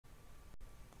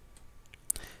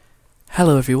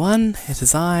Hello everyone, it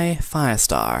is I,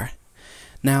 Firestar.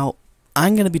 Now,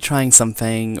 I'm going to be trying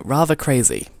something rather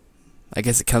crazy. I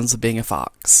guess it comes with being a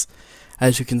fox.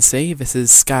 As you can see, this is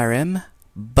Skyrim,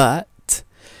 but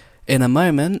in a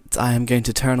moment I am going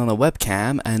to turn on a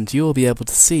webcam and you will be able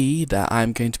to see that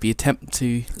I'm going to be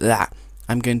attempting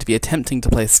to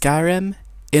play Skyrim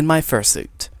in my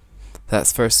fursuit.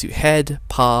 That's fursuit head,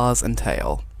 paws, and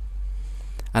tail.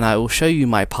 And I will show you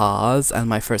my paws and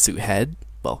my fursuit head.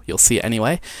 Well, you'll see it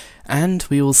anyway, and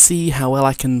we will see how well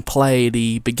I can play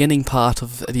the beginning part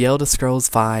of The Elder Scrolls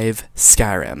V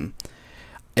Skyrim.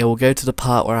 It will go to the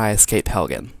part where I escape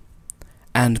Helgen,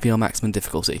 and be on maximum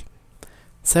difficulty.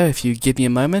 So if you give me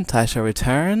a moment, I shall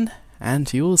return,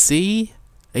 and you will see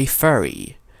a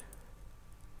furry.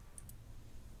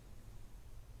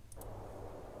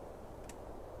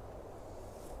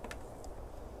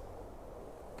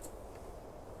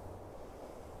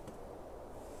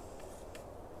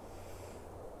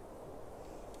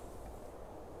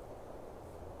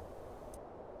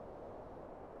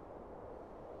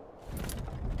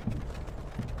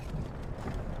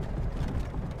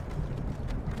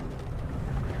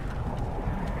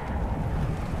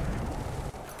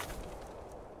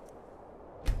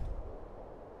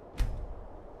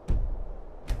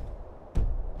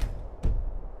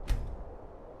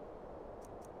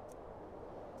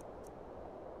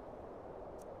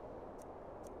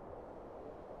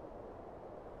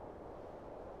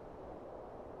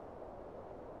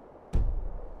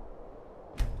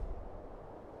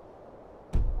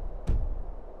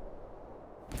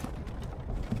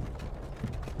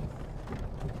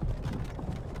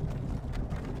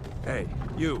 Hey,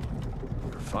 you.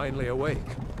 You're finally awake.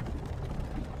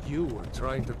 You were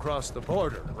trying to cross the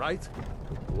border, right?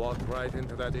 Walked right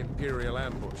into that Imperial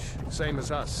ambush, same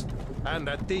as us. And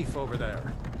that thief over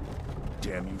there.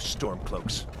 Damn you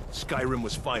Stormcloaks. Skyrim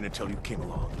was fine until you came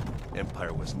along.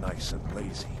 Empire was nice and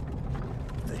lazy.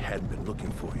 If they hadn't been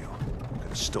looking for you, could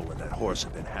have stolen that horse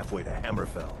and been halfway to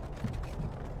Hammerfell.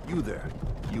 You there,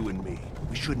 you and me,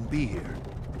 we shouldn't be here.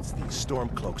 It's these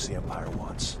Stormcloaks the Empire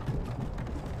wants.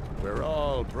 We're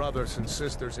all brothers and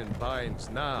sisters in binds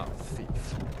now,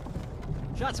 thief.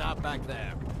 Shut up back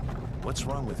there. What's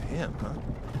wrong with him, huh?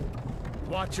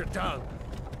 Watch your tongue.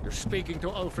 You're speaking to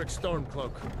Ulfric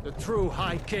Stormcloak, the true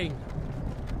High King.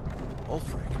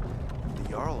 Ulfric? The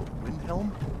Jarl of Windhelm?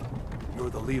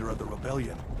 You're the leader of the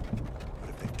rebellion.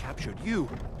 But if they captured you...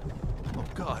 Oh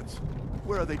gods,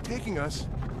 where are they taking us?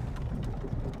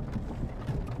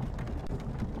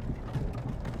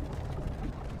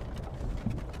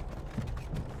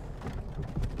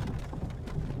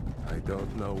 I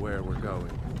don't know where we're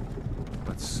going,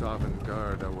 but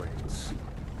Sovngarde awaits.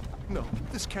 No,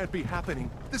 this can't be happening.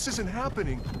 This isn't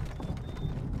happening.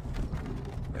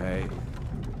 Hey,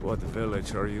 what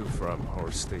village are you from,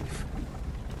 horse thief?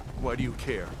 Why do you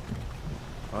care?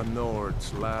 A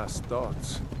Nord's last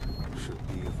thoughts should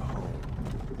be of home.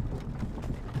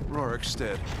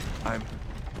 Rorikstead.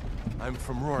 I'm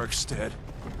from Rorikstead.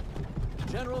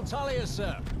 General Tullius,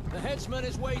 sir. The headsman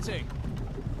is waiting.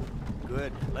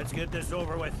 Good. Let's get this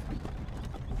over with.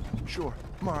 Sure.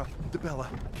 Mara, Debella,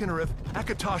 Kinnereth,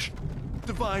 Akatosh,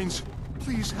 Divines,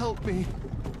 please help me.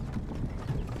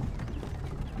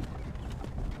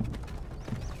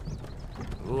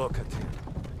 Look at him.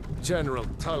 General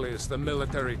Tullius, the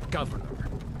military governor.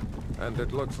 And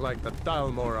it looks like the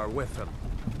Dalmor are with him.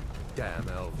 Damn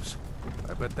elves.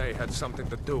 I bet they had something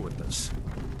to do with this.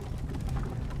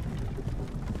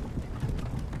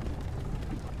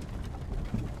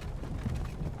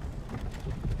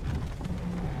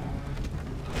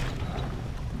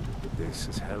 This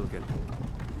is Helgen.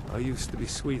 I used to be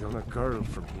sweet on a girl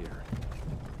from here.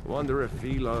 Wonder if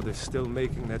Vilod is still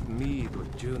making that mead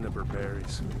with juniper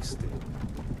berries mixed in.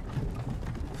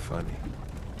 Funny.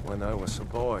 When I was a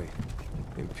boy,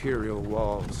 Imperial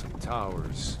walls and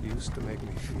towers used to make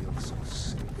me feel so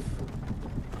safe.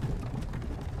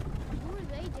 Who are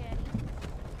they, Daddy?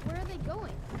 Where are they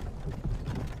going?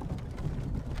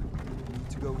 We need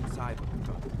to go inside.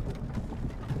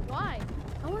 Why?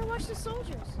 I want to watch the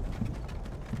soldiers.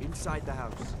 Inside the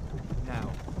house. Now.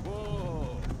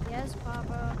 Whoa! Yes,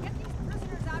 Papa. Get these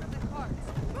prisoners out of the carts.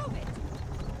 Move it!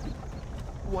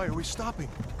 Why are we stopping?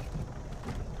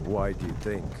 Why do you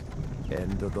think?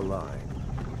 End of the line.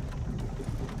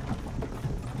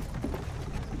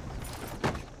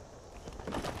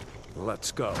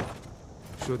 Let's go.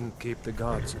 Shouldn't keep the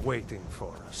gods waiting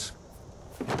for us.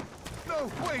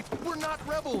 No, wait! We're not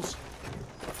rebels!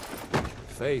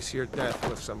 Face your death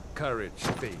with some courage,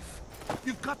 thief.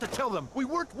 You've got to tell them! We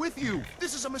weren't with you!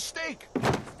 This is a mistake!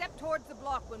 Step towards the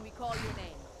block when we call your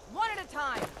name. One at a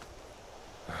time.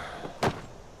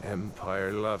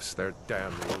 Empire loves their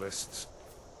damn lists.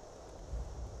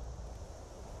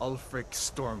 Ulfric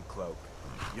Stormcloak,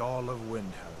 Jarl of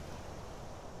Windhelm.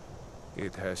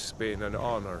 It has been an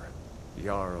honor,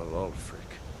 Jarl Ulfric.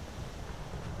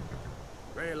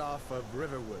 Ralof of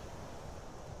Riverwood.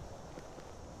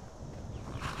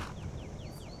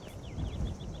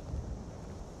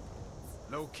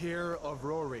 Lokir of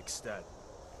Rorikstead.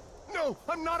 No,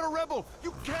 I'm not a rebel!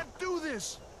 You can't do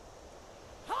this!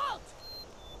 Halt!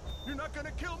 You're not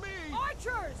gonna kill me!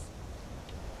 Archers!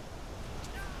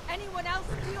 Anyone else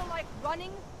feel like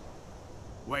running?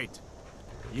 Wait.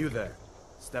 You there.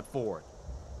 Step forward.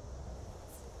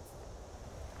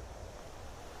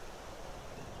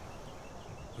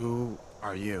 Who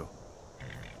are you?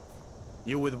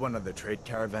 You with one of the trade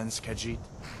caravans, Khajiit?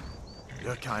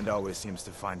 Your kind always seems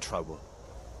to find trouble.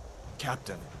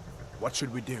 Captain, what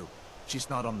should we do? She's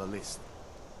not on the list.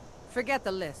 Forget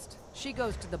the list. She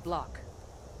goes to the block.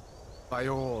 By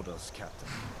your orders, Captain.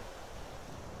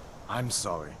 I'm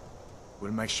sorry.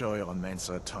 We'll make sure your remains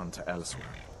are returned to elsewhere.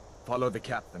 Follow the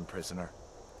captain, prisoner.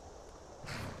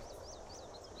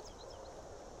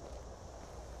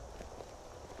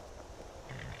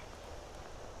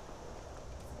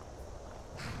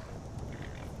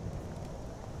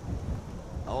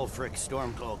 Ulfric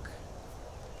Stormcloak.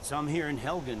 Some here in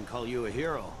Helgen call you a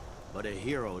hero, but a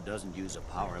hero doesn't use a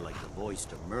power like the voice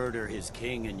to murder his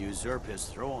king and usurp his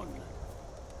throne.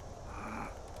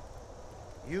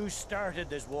 You started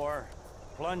this war,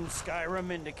 plunged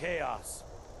Skyrim into chaos,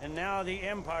 and now the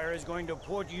Empire is going to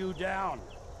put you down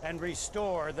and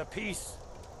restore the peace.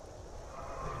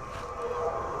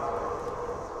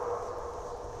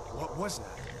 What was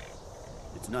that?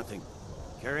 It's nothing.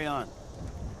 Carry on.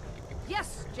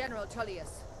 Yes, General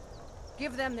Tullius.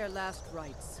 Give them their last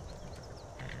rites.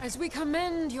 As we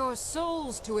commend your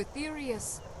souls to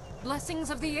Aetherius, blessings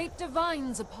of the eight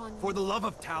divines upon you. For the love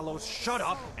of Talos, shut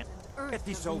up and get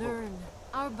this over. Learn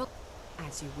our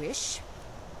as you wish.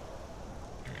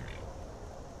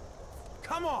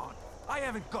 Come on! I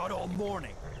haven't got all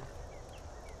morning.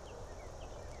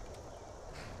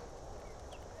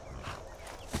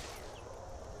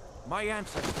 My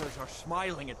ancestors are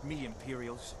smiling at me,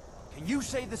 Imperials. Can you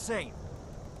say the same?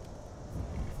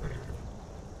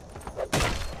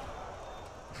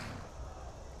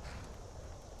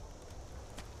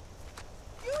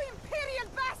 You Imperial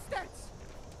bastards!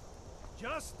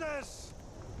 Justice!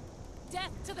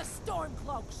 Death to the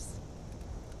Stormcloaks!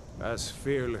 As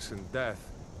fearless in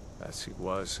death as he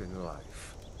was in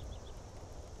life.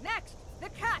 Next, the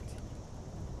cat!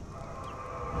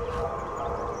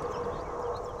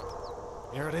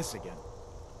 Here it is again.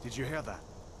 Did you hear that?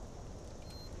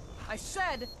 I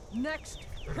said, next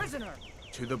prisoner!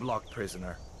 To the block,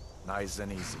 prisoner. Nice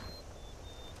and easy.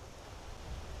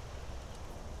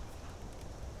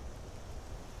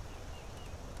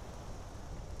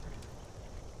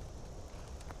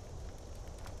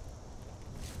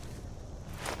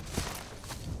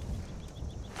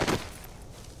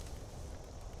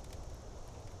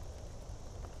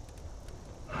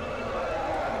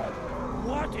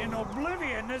 What in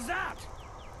oblivion is that?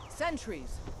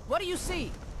 Sentries, what do you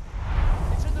see?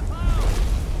 It's in the town!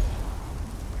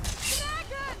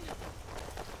 Dragon!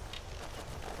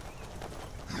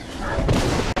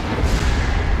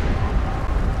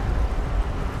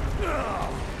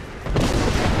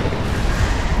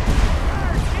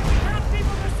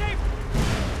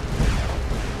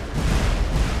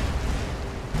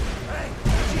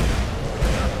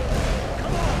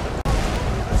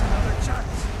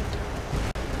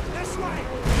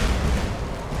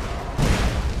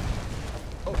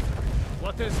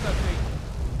 What is that thing?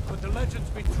 Could the legends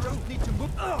be true? Need to move.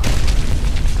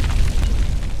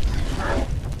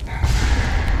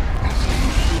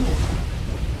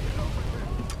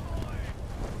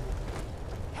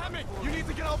 Hammond, you need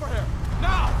to get over here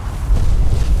now.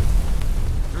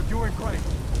 You're doing great.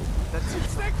 That's it.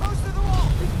 Stay close to the wall.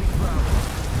 Make me proud.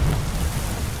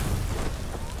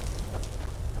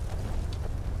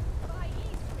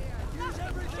 Use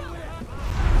everything we have!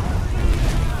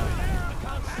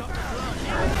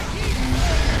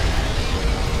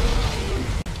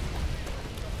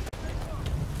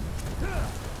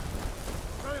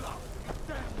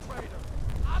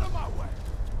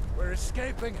 We're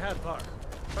escaping Hathor.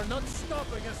 They're not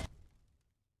stopping us.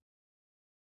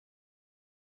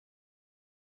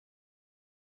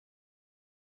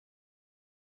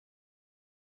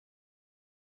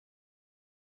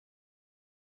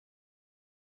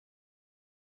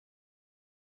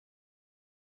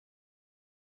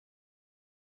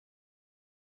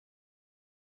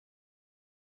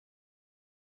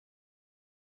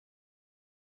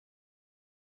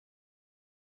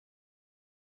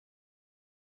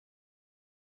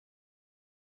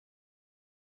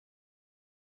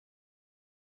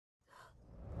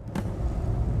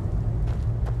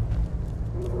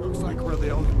 Looks like we're the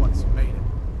only ones who made it.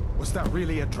 Was that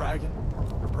really a dragon?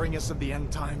 To bring us of the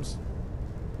end times?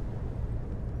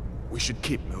 We should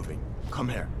keep moving. Come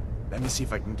here. Let me see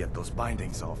if I can get those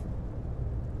bindings off.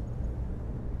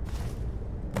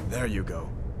 There you go.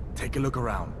 Take a look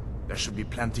around. There should be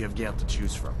plenty of gear to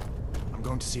choose from. I'm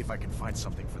going to see if I can find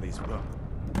something for these women.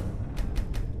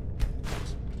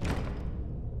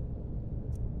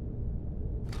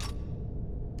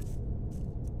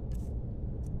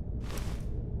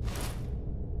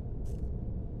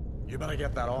 You better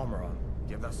get that armor on.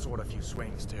 Give that sword a few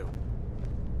swings, too.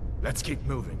 Let's keep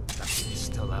moving. That thing is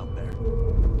still out there.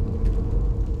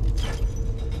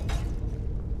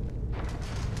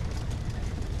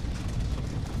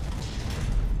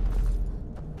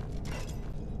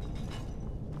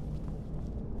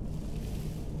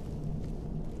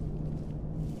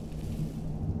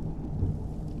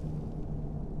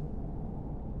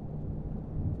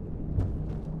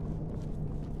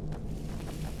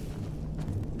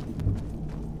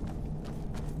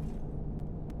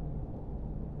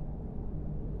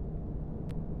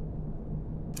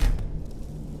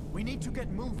 We need to get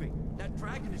moving. That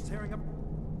dragon is tearing up.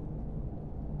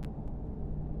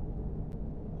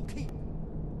 Okay.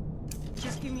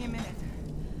 Just give me a minute.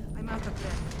 I'm out of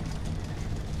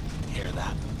breath. Hear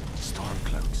that?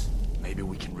 Stormcloaks. Maybe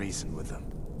we can reason with them.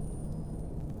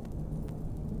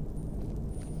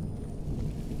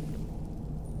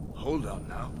 Hold on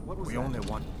now. We only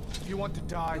want... If you want to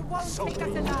die, You won't so take be us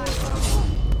it. alive.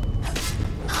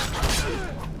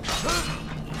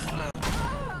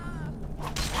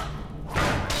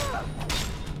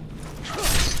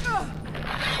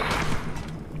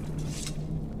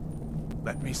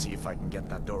 Let me see if I can get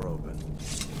that door open.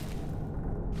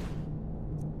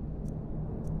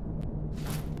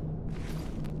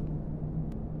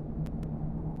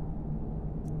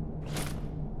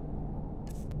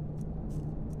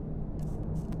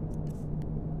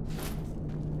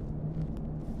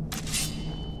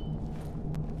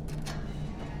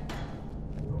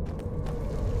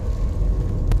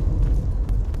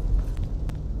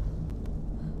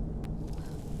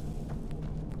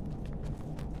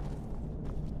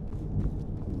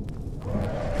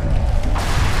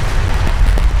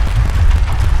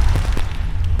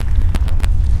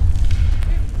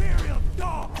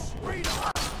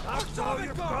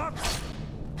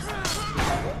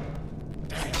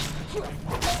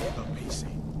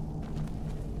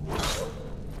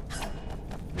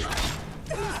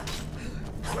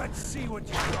 Let's see what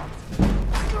you got.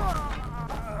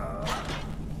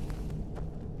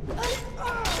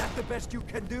 Is that the best you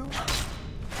can do?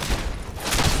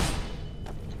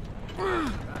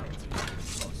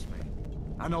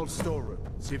 An old storeroom.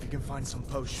 See if you can find some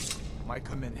potions. Might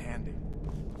come in handy.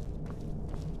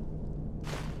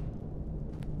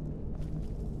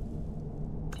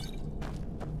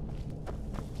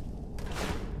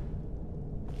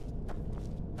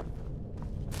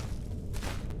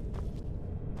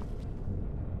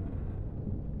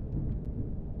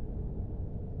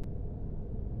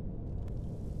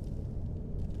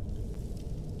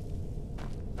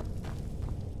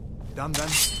 Done then?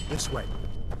 This way.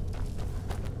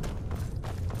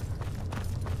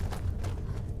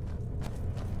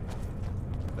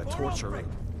 The torture room.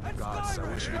 Gods,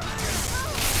 I wish we could.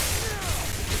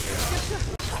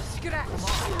 Scratch.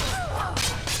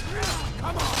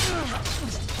 Come on!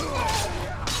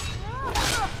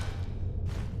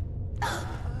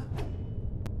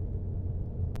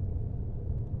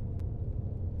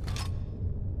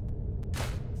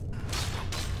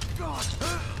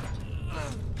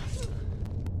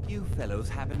 You fellows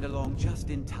happened along just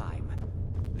in time.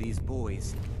 These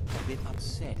boys seem a bit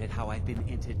upset at how I've been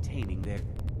entertaining their...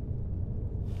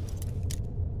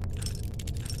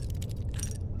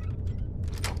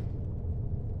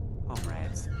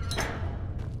 comrades.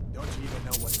 Don't you even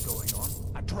know what's going on?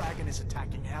 A dragon is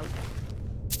attacking Hell.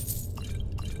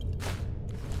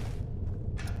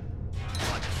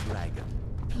 What dragon?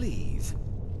 Please,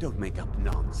 don't make up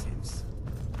nonsense.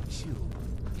 Shoo,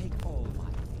 take all my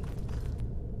things.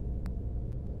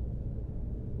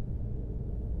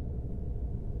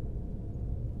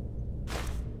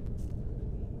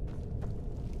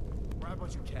 Grab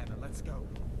what you can and let's go.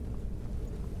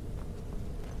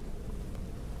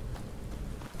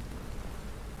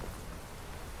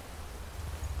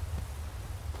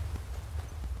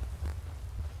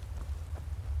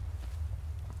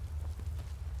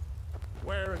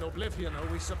 Where in Oblivion are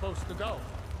we supposed to go?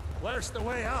 Where's the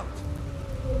way out?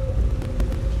 You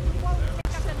won't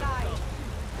take us alive.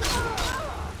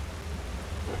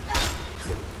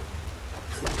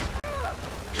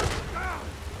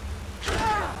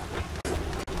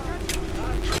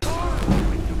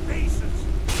 Going to be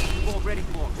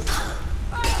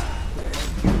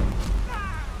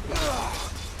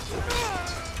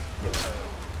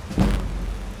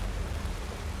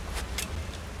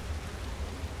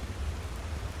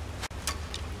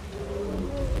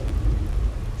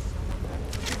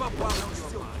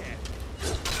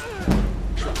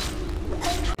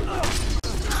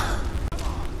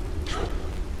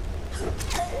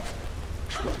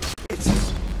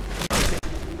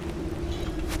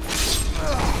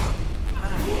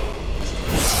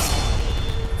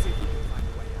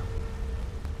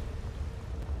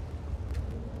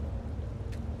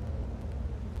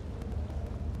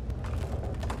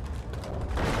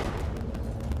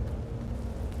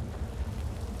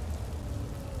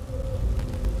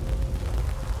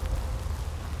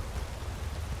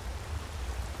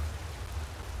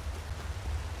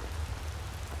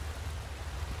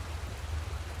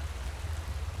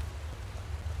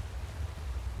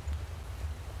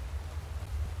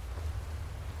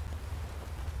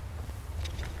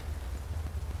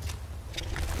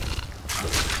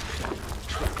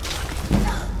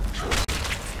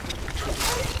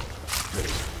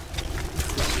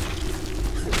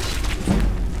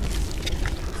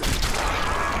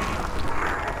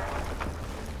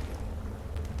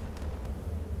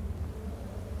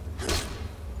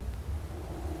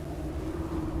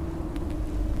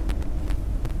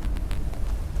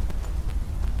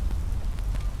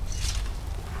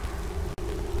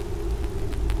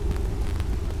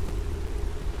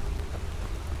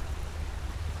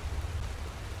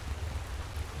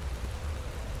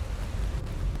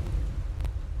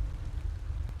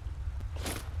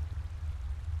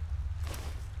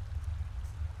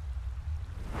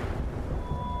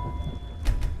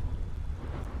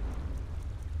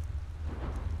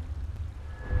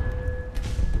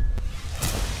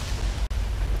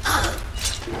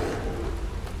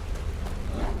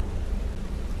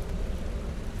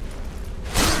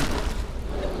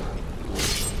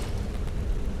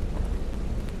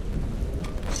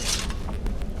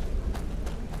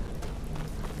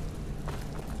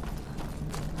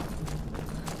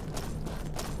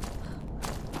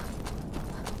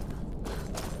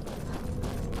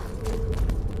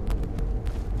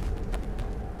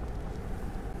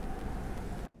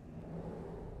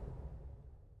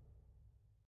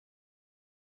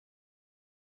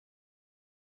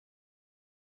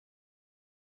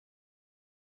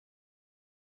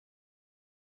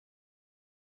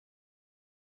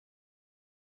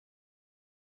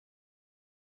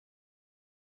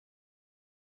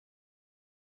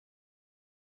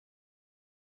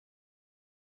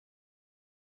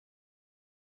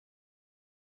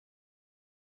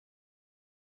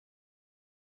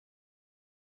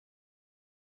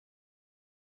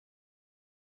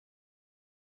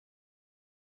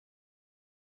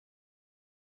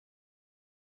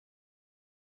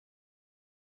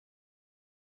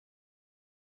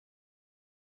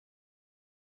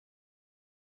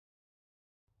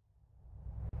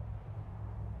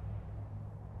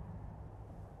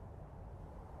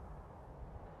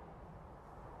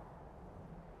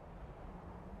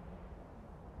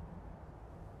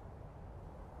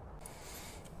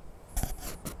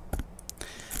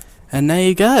And there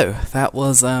you go. That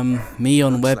was me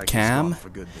on Looks like he's gone webcam for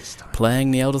good this time.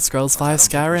 playing the Elder Scrolls But I V don't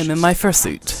think we Skyrim should in my stick around to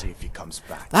Fursuit. see if he comes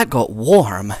back. That got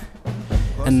warm,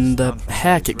 Plus, and it's down for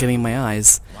hair good kept getting in river. my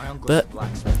eyes, My uncle's but a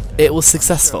blacksmith. it was I'm sure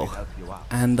successful, he'll help you out.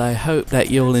 and I hope that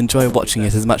you'll enjoy watching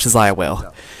it as much as I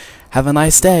will. Have a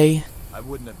nice day. I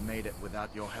wouldn't have made it without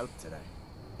your help today.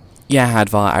 Yeah,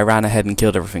 Hadvar, I ran ahead and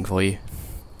killed everything for you.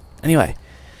 Anyway,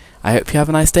 I hope you have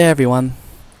a nice day, everyone.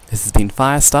 This has been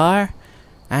Firestar,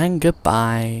 and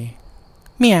goodbye.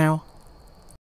 Meow.